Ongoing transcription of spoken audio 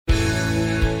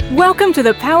Welcome to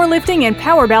the Powerlifting and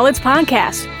Power Ballads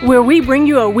podcast, where we bring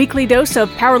you a weekly dose of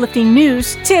powerlifting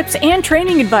news, tips, and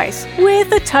training advice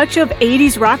with a touch of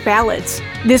 80s rock ballads.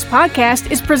 This podcast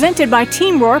is presented by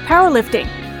Team Roar Powerlifting,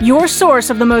 your source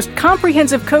of the most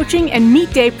comprehensive coaching and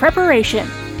meet day preparation.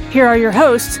 Here are your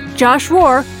hosts, Josh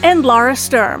Rohr and Lara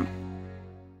Sturm.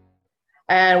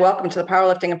 And welcome to the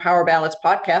Powerlifting and Power Ballads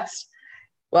podcast.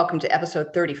 Welcome to episode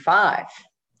 35.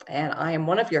 And I am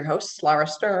one of your hosts, Lara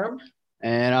Sturm.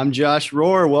 And I'm Josh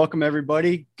Rohr. Welcome,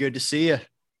 everybody. Good to see you.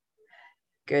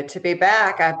 Good to be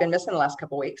back. I've been missing the last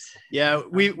couple of weeks. Yeah,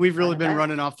 we've really been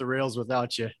running off the rails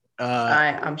without you.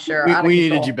 I'm sure. We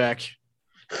needed you back.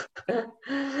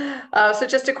 So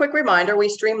just a quick reminder, we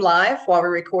stream live while we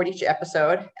record each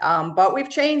episode, but we've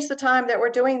changed the time that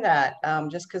we're doing that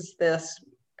just because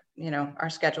our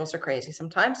schedules are crazy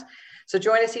sometimes. So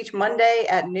join us each Monday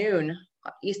at noon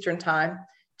Eastern time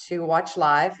to watch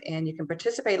live, and you can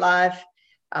participate live.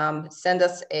 Send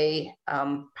us a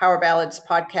Power Ballads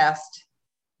podcast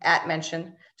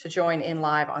mention to join in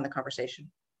live on the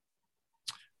conversation.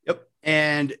 Yep.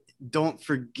 And don't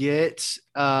forget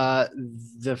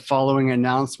the following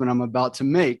announcement I'm about to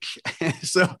make.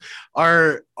 So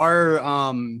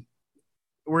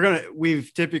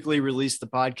we've typically released the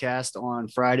podcast on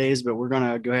Fridays, but we're going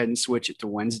to go ahead and switch it to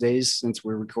Wednesdays since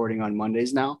we're recording on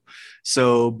Mondays now.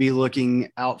 So be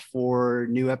looking out for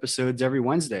new episodes every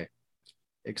Wednesday.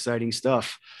 Exciting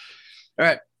stuff. All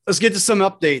right, let's get to some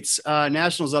updates,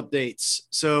 Nationals updates.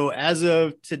 So as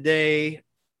of today,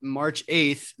 March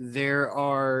 8th, there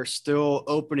are still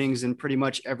openings in pretty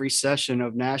much every session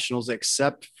of Nationals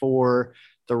except for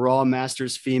the Raw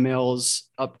Masters females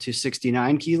up to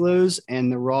 69 kilos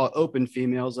and the Raw Open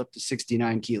females up to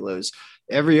 69 kilos.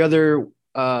 Every other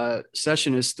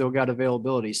session has still got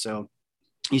availability. So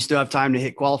you still have time to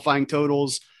hit qualifying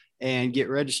totals and get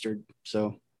registered.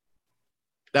 So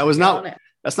that's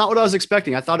not what I was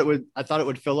expecting. I thought it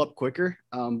would fill up quicker.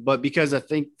 But because I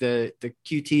think the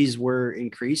QTs were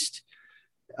increased,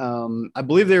 I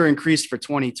believe they were increased for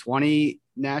 2020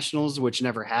 Nationals, which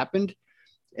never happened.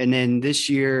 And then this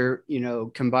year,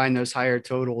 combine those higher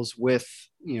totals with,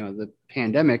 the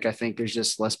pandemic, I think there's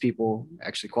just less people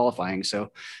actually qualifying.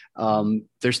 So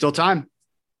there's still time.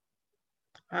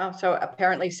 Wow. So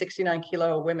apparently 69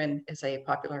 kilo women is a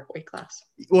popular weight class.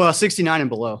 Well, 69 and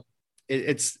below.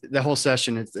 It's the whole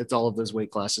session. It's all of those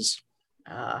weight classes.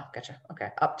 Gotcha. Okay.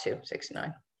 Up to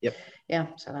 69. Yep. Yeah.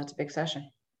 So that's a big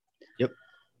session. Yep.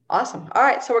 Awesome. All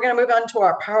right. So we're going to move on to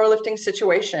our powerlifting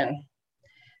situation.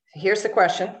 Here's the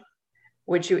question.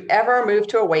 Would you ever move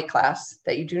to a weight class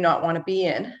that you do not want to be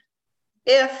in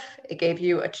if it gave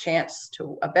you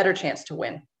a better chance to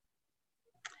win?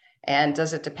 And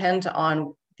does it depend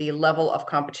on the level of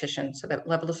competition? So the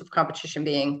levels of competition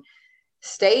being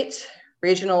state,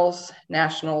 regionals,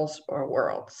 nationals, or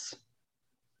worlds?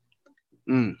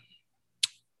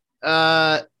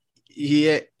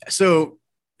 Yeah. So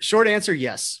short answer,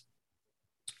 yes.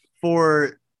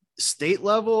 For state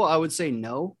level, I would say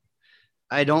no.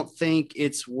 I don't think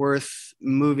it's worth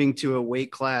moving to a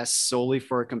weight class solely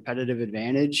for a competitive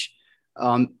advantage.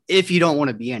 If you don't want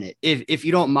to be in it, if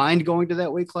you don't mind going to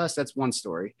that weight class, that's one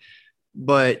story.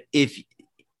 But if,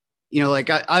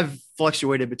 I've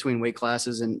fluctuated between weight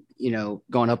classes and,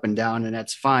 going up and down, and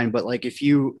that's fine. But like,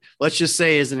 let's just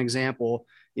say as an example,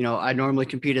 I normally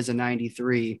compete as a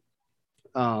 93,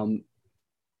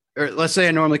 or let's say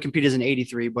I normally compete as an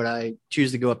 83, but I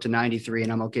choose to go up to 93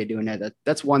 and I'm okay doing that.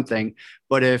 That's one thing.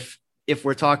 But if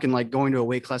we're talking like going to a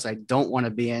weight class I don't want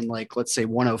to be in, like, let's say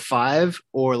 105,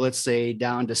 or let's say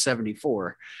down to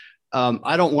 74,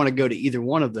 I don't want to go to either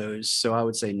one of those. So I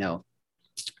would say no.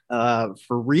 For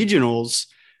regionals,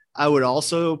 I would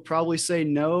also probably say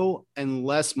no,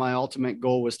 unless my ultimate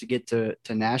goal was to get to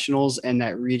nationals, and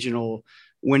that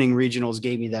winning regionals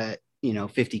gave me that,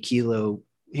 50 kilo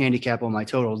handicap on my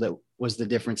total. That was the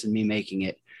difference in me making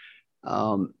it.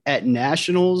 At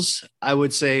nationals, I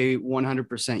would say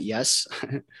 100% yes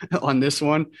on this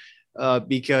one,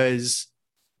 because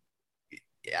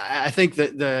I think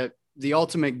that the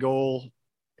ultimate goal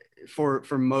for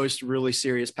most really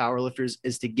serious powerlifters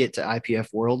is to get to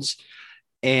IPF Worlds.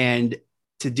 And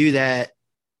to do that,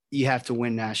 you have to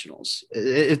win nationals.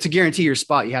 To guarantee your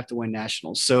spot, you have to win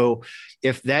nationals. So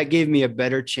if that gave me a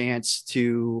better chance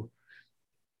to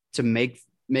make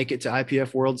it to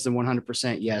IPF Worlds, then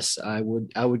 100% yes, I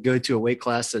would go to a weight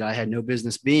class that I had no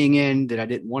business being in, that I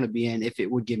didn't want to be in, if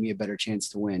it would give me a better chance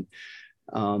to win.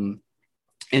 And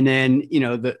then,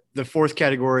 the fourth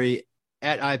category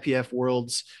at IPF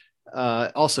Worlds,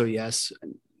 also yes.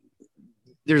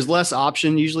 There's less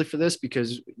option usually for this,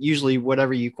 because usually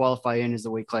whatever you qualify in is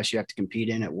the weight class you have to compete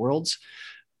in at Worlds.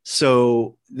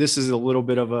 So this is a little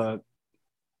bit of a,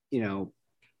 you know,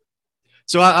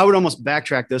 so I would almost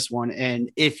backtrack this one.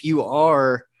 And if you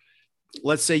are,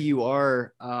 let's say you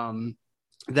are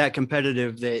that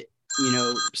competitive that,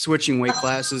 switching weight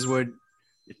classes would,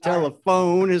 the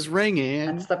telephone is ringing.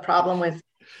 That's the problem with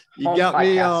you got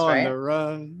me on right? the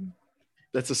run.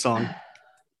 That's a song,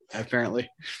 apparently.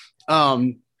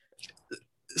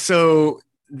 So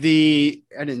I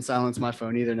didn't silence my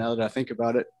phone either now that I think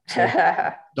about it.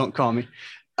 So don't call me.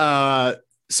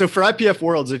 So for IPF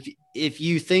Worlds, if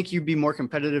you think you'd be more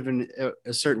competitive in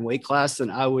a certain weight class, then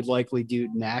I would likely do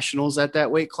nationals at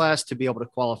that weight class to be able to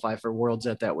qualify for Worlds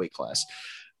at that weight class.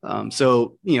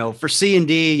 So, for C and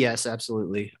D, yes,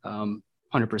 absolutely.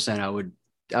 100%.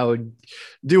 I would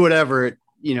do whatever,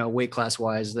 weight class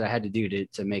wise that I had to do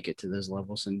to make it to those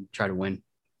levels and try to win.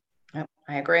 Yep,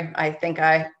 I agree. I think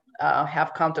I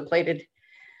have contemplated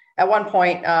at one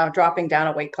point dropping down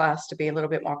a weight class to be a little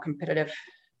bit more competitive.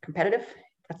 Competitive?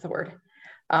 That's the word.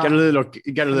 Got a little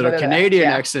Canadian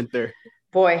accent there.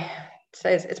 Boy,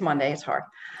 it's Monday. It's hard.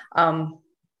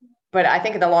 But I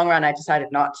think in the long run, I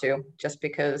decided not to, just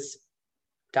because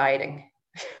dieting.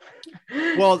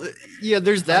 Well, yeah,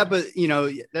 there's that, but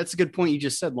that's a good point. You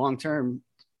just said long term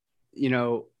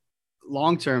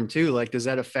too, like, does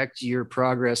that affect your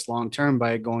progress long term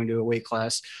by going to a weight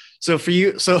class? So for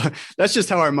you, that's just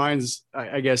how our minds,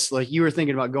 I guess, like you were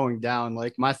thinking about going down.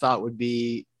 Like my thought would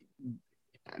be,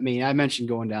 I mentioned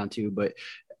going down too, but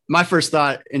my first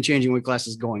thought in changing weight class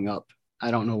is going up.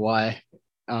 I don't know why.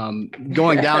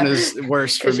 Going down is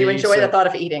worse for me. You enjoy the thought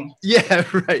of eating. Yeah,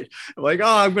 right. Like,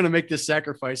 I'm going to make this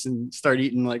sacrifice and start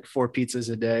eating like 4 pizzas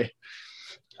a day.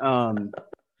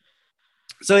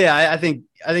 So yeah, I think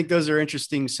those are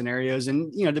interesting scenarios,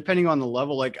 and depending on the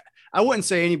level, like I wouldn't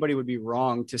say anybody would be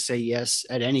wrong to say yes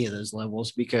at any of those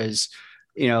levels, because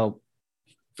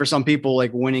for some people,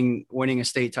 like winning a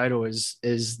state title is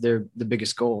the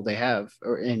biggest goal they have,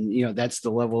 and that's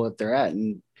the level that they're at,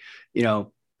 and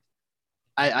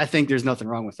I think there's nothing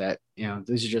wrong with that.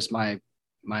 These are just my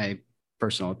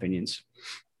personal opinions.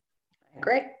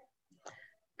 Great.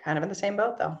 Kind of in the same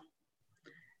boat though.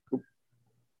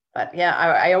 But yeah,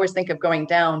 I always think of going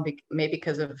down, maybe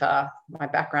because of my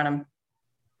background in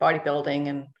bodybuilding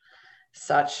and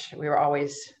such. We were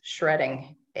always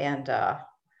shredding, and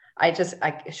I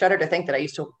shudder to think that I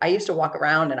used to walk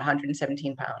around at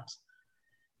 117 pounds,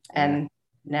 and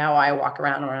now I walk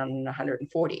around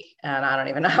 140, and I don't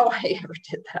even know how I ever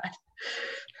did that.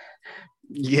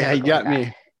 Yeah, you got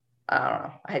me. I don't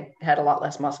know. I had a lot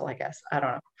less muscle, I guess. I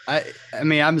don't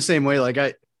know. I'm the same way. Like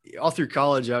all through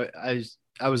college, I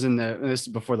was this is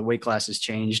before the weight classes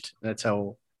changed. That's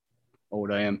how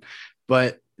old I am.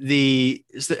 But I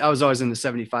was always in the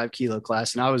 75 kilo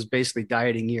class, and I was basically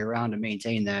dieting year round to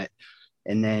maintain that.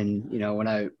 And then,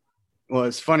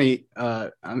 it's funny.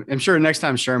 I'm sure next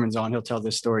time Sherman's on, he'll tell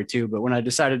this story too. But when I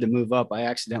decided to move up, I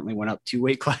accidentally went up 2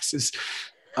 weight classes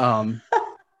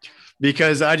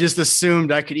because I just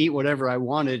assumed I could eat whatever I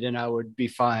wanted and I would be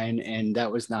fine. And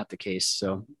that was not the case.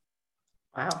 So,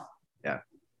 wow. Yeah.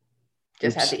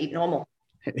 Just had to eat normal.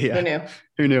 Yeah.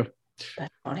 Who knew?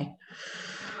 That's funny.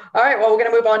 All right. Well, we're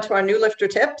going to move on to our new lifter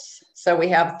tips. So we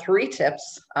have 3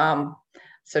 tips.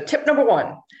 So tip number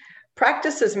 1,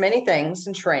 practice as many things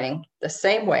in training the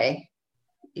same way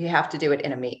you have to do it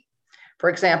in a meet. For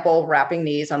example, wrapping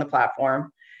knees on the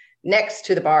platform next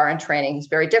to the bar in training is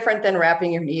very different than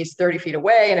wrapping your knees 30 feet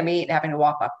away in a meet and having to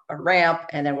walk up a ramp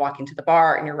and then walking to the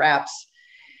bar in your wraps.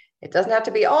 It doesn't have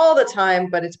to be all the time,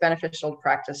 but it's beneficial to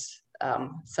practice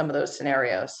some of those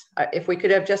scenarios. If we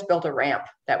could have just built a ramp,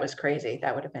 that was crazy.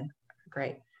 That would have been a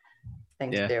great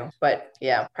thing to do. But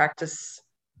yeah, practice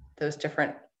those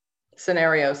different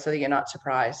scenarios so that you're not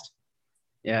surprised.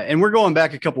 Yeah. And we're going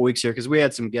back a couple weeks here because we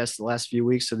had some guests the last few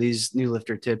weeks. So these new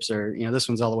lifter tips are, this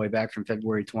one's all the way back from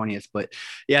February 20th. But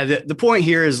yeah, the point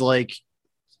here is like,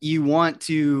 you want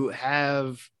to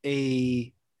have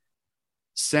a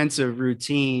sense of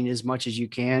routine as much as you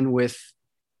can with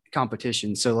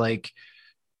competition. So like,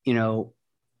 and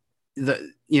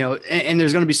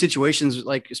there's going to be situations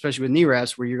like, especially with knee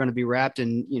wraps, where you're going to be wrapped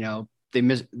and,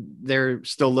 they're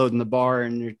still loading the bar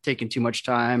and they're taking too much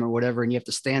time or whatever, and you have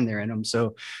to stand there in them.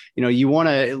 So, you want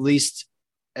to at least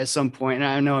at some point, and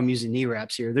I know I'm using knee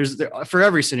wraps here, for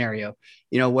every scenario,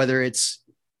 whether it's,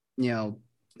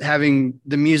 having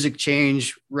the music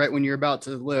change right when you're about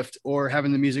to lift, or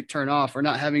having the music turn off, or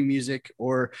not having music,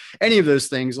 or any of those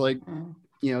things, like,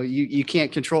 you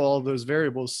can't control all those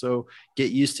variables. So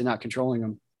get used to not controlling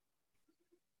them.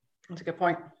 That's a good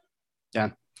point.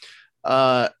 Yeah.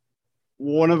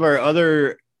 One of our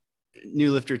other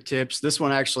new lifter tips. This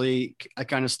one actually I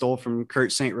kind of stole from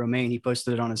Kurt St. Romain. He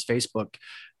posted it on his Facebook.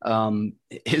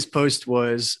 His post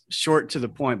was short to the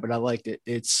point, but I liked it.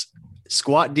 It's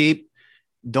squat deep.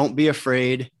 Don't be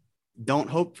afraid. Don't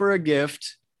hope for a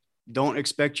gift. Don't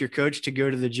expect your coach to go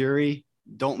to the jury.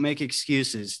 Don't make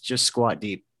excuses. Just squat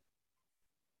deep.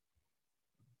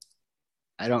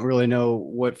 I don't really know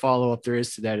what follow-up there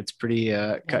is to that. It's pretty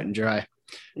cut and dry.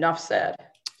 Enough said.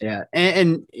 Yeah.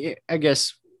 And I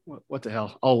guess what the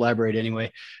hell? I'll elaborate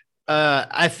anyway.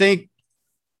 I think,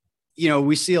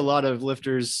 we see a lot of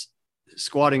lifters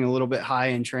squatting a little bit high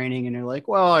in training, and they're like,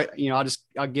 well,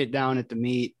 I'll get down at the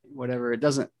meet, whatever. It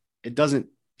doesn't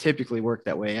typically work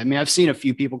that way. I mean, I've seen a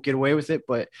few people get away with it,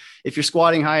 but if you're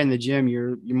squatting high in the gym,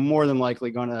 you're more than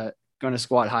likely gonna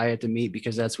squat high at the meet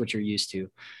because that's what you're used to.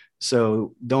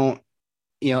 So don't,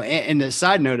 and the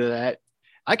side note of that,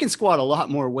 I can squat a lot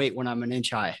more weight when I'm an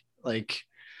inch high, like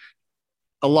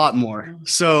a lot more.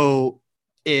 So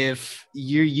if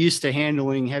you're used to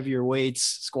handling heavier weights,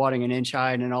 squatting an inch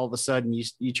high, and then all of a sudden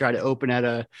you try to open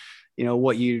at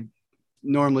what you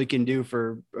normally can do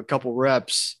for a couple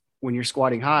reps when you're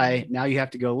squatting high, now you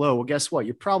have to go low. Well, guess what?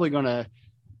 You're probably going to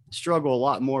struggle a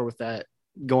lot more with that,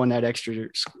 going that extra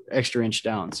inch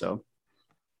down. So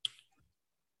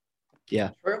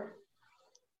yeah. True.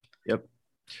 Yep.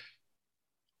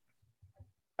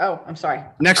 Oh, I'm sorry.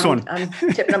 Next one. I'm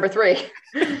tip number 3,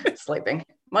 sleeping.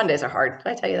 Mondays are hard. Did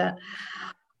I tell you that?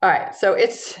 All right. So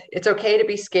it's okay to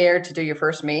be scared to do your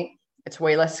first meet. It's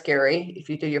way less scary if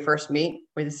you do your first meet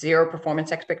with 0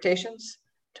 performance expectations.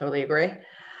 Totally agree.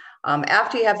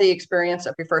 After you have the experience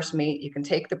of your first meet, you can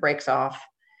take the brakes off.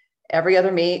 Every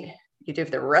other meet you do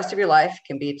for the rest of your life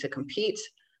can be to compete,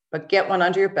 but get one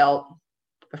under your belt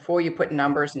before you put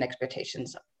numbers and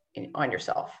expectations on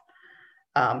yourself.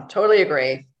 Totally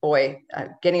agree. Boy,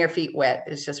 getting your feet wet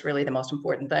is just really the most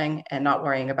important thing, and not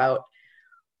worrying about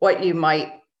what you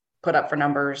might put up for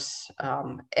numbers.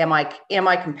 Am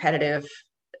I competitive?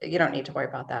 You don't need to worry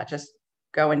about that. Just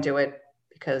go and do it,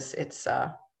 because it's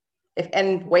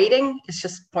and waiting is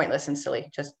just pointless and silly.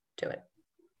 Just do it.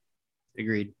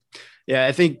 Agreed. Yeah,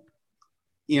 I think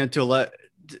to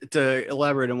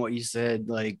elaborate on what you said,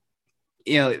 like,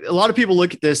 a lot of people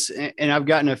look at this, and I've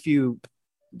gotten a few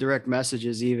direct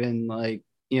messages, even like,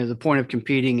 the point of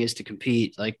competing is to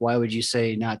compete. Like, why would you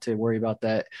say not to worry about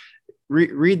that?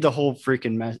 Read the whole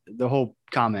the whole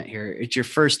comment here. It's your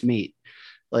first meet.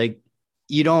 Like,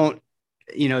 you don't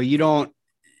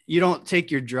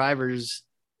take your driver's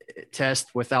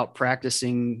test without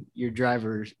practicing your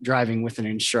driving with an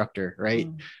instructor, right?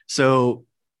 So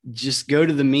just go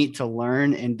to the meet to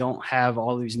learn, and don't have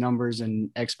all these numbers and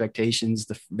expectations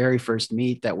the very first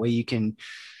meet. That way you can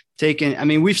take in. I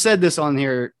mean, we've said this on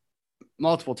here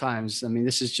multiple times. I mean,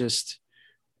 this is just,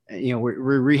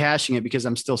 we're rehashing it because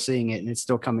I'm still seeing it, and it's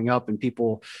still coming up, and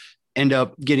people end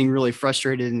up getting really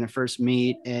frustrated in the first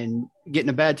meet and getting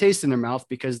a bad taste in their mouth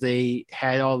because they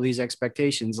had all these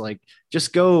expectations. Like,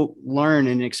 just go learn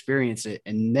and experience it,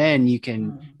 and then you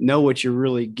can know what you're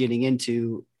really getting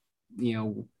into,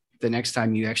 the next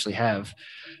time you actually have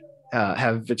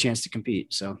a chance to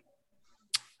compete. So,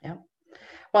 yeah.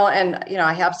 Well, and,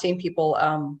 I have seen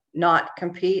people not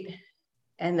compete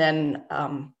and then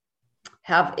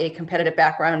have a competitive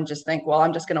background and just think, well,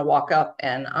 I'm just going to walk up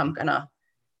and I'm going to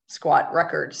squat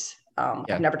records.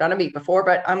 I've never done a meet before,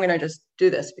 but I'm going to just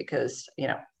do this because,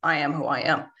 I am who I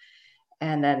am.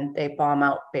 And then they bomb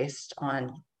out based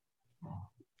on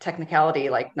technicality,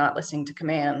 like not listening to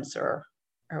commands or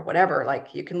whatever.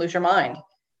 Like, you can lose your mind.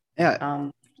 Yeah.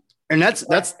 And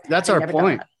that's our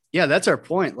point. Yeah, that's our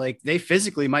point. Like, they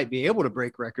physically might be able to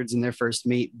break records in their first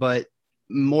meet, but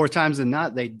more times than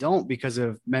not, they don't, because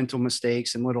of mental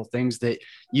mistakes and little things that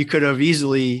you could have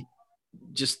easily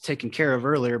just taken care of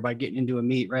earlier by getting into a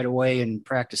meet right away and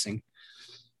practicing.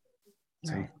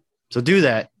 So do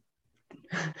that.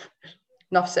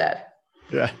 Enough said.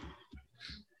 Yeah.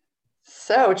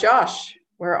 So, Josh,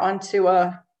 we're on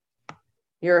to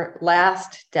your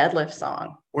last deadlift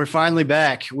song. We're finally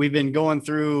back. We've been going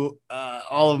through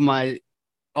all of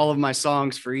my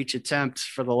songs for each attempt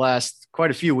for the last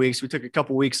quite a few weeks. We took a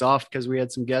couple weeks off because we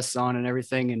had some guests on and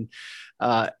everything. And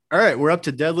all right, we're up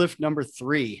to deadlift number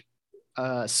 3.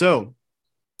 So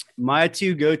my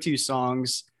 2 go-to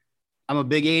songs, I'm a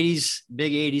big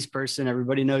 80s person.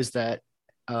 Everybody knows that.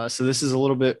 So this is a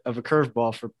little bit of a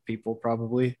curveball for people,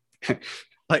 probably.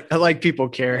 like people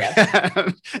care.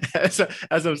 Yes.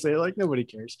 as I'm saying, like, nobody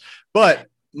cares. But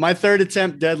my third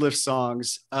attempt deadlift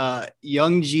songs,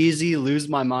 Young Jeezy, Lose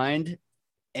My Mind,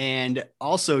 and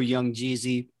also Young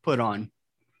Jeezy, Put On.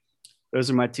 Those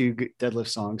are my 2 deadlift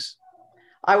songs.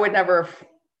 I would never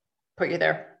put you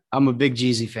there? I'm a big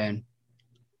Jeezy fan.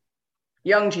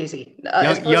 Young Jeezy,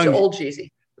 as opposed to old Jeezy.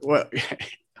 Well,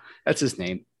 that's his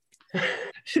name.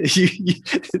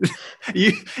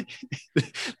 you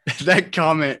that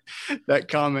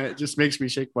comment just makes me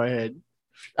shake my head.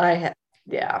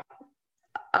 Yeah.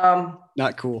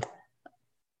 Not cool.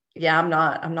 Yeah, I'm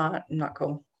not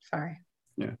cool. Sorry.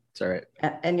 Yeah, it's all right.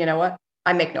 And you know what?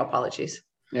 I make no apologies.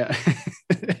 Yeah,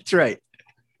 that's right.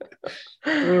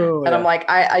 And I'm like,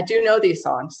 I do know these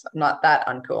songs. I'm not that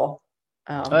uncool.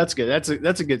 That's good.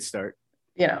 That's a good start.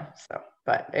 So,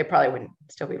 but it probably wouldn't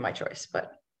still be my choice,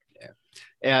 but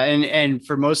yeah. And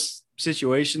for most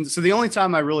situations, so the only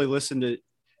time I really listen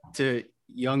to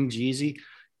Young Jeezy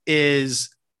is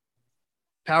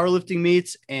powerlifting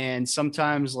meets and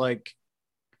sometimes like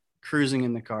cruising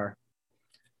in the car,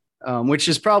 which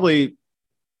is probably,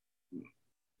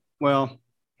 well,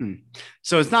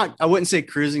 so it's not, I wouldn't say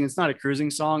cruising. It's not a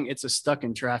cruising song. It's a stuck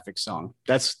in traffic song.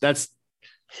 That's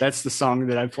the song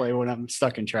that I play when I'm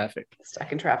stuck in traffic.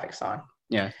 Stuck in traffic song.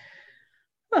 Yeah.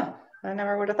 Huh. I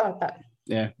never would have thought that.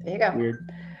 Yeah. There you go.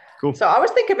 Weird. Cool. So I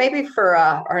was thinking maybe for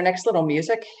our next little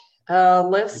music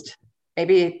list,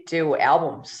 maybe do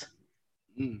albums.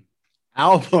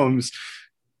 Albums.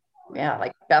 Yeah,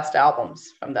 like best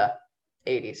albums from the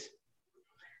 80s.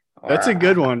 That's a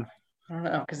good one. I don't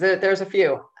know, because there's a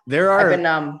few. I've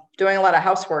been doing a lot of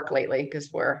housework lately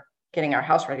because we're getting our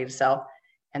house ready to sell.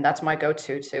 And that's my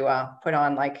go-to to put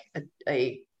on like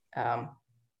an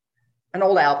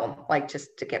old album, like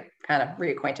just to get kind of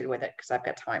reacquainted with it because I've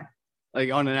got time.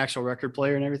 Like on an actual record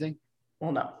player and everything?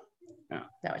 Well, no,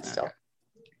 it's still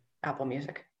Apple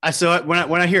Music. So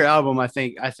when I hear album, I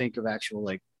think of actual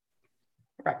like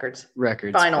records,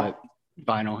 vinyl,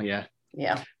 yeah.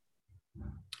 Yeah.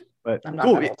 But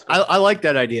cool. I like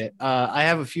that idea. I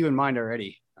have a few in mind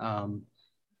already.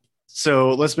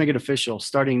 So let's make it official.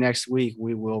 Starting next week,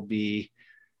 we will be.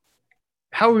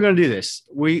 How are we going to do this?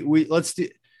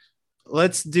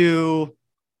 Let's do.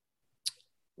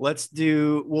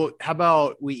 Well, how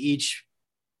about we each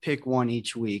pick one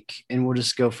each week, and we'll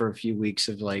just go for a few weeks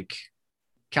of like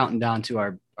counting down to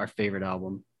our favorite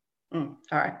album. All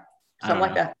right, something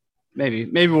like that.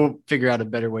 Maybe we'll figure out a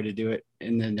better way to do it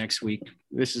in the next week.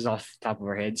 This is off the top of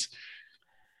our heads.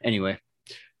 Anyway.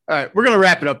 All right, we're gonna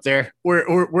wrap it up there.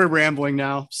 We're rambling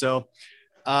now. So,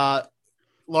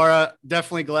 Laura,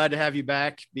 definitely glad to have you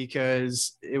back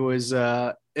because it was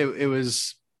not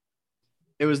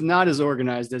as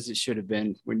organized as it should have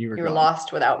been when you were. You were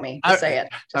lost without me. Say it.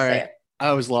 All right. Say it.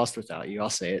 I was lost without you. I'll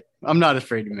say it. I'm not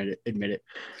afraid to admit it.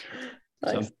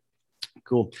 Nice. So,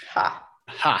 cool. Ha.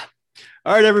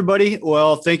 All right, everybody.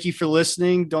 Well, thank you for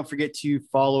listening. Don't forget to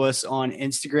follow us on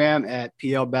Instagram at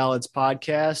PL Ballads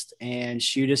Podcast and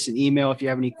shoot us an email if you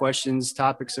have any questions,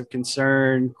 topics of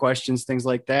concern, questions, things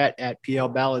like that at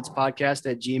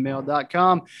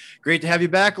plballadspodcast@gmail.com. Great to have you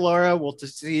back, Laura. We'll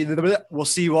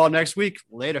see you all next week.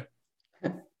 Later.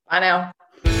 Bye now.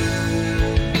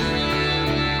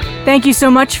 Thank you so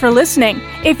much for listening.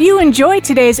 If you enjoyed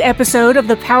today's episode of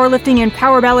the Powerlifting and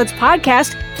Power Ballads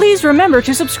podcast, please remember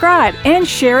to subscribe and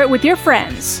share it with your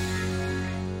friends.